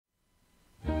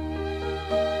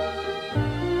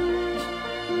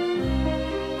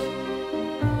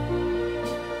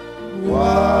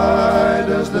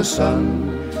the sun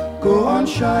go on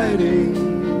shining?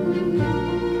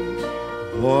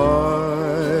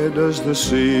 Why does the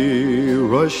sea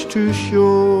rush to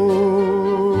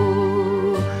shore?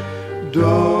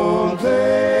 Don't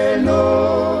they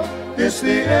know it's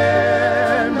the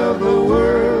end of the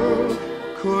world?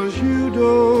 'Cause you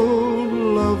don't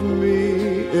love me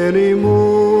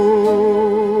anymore.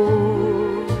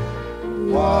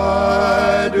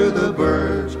 Why do the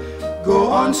birds go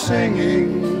on singing?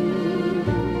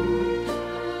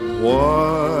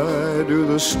 Why do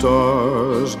the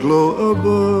stars glow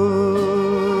above?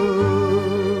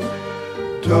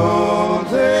 Don't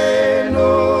they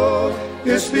know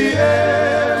it's the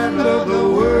end of the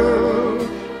world?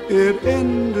 It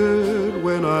ended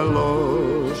when I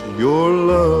lost your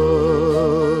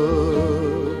love.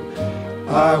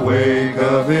 I wake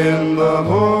up in the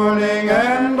morning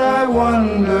and I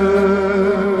wonder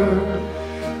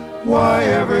why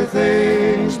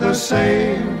everything's the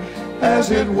same as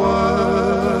it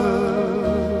was.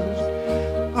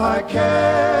 I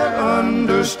can't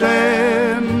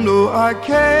understand, no, I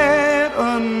can't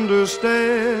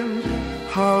understand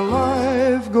how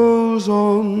life goes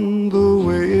on the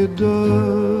way it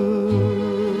does.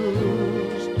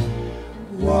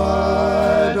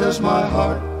 Why does my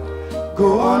heart go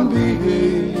on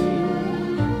beating?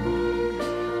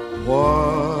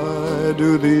 Why do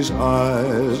these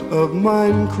eyes of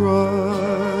mine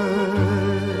cry?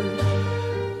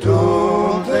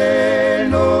 Don't they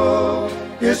know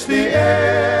it's the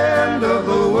end of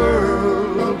the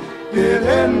world? It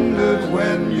ended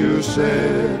when you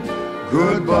said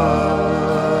goodbye.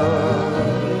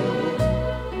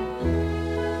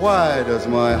 Why does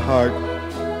my heart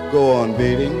go on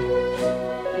beating?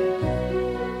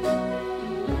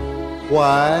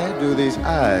 Why do these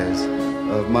eyes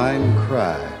of mine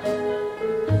cry?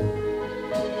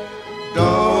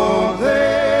 Don't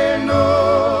they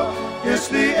know it's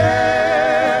the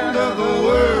end of the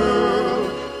world?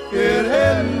 It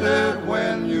ended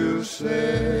when you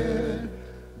said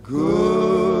goodbye.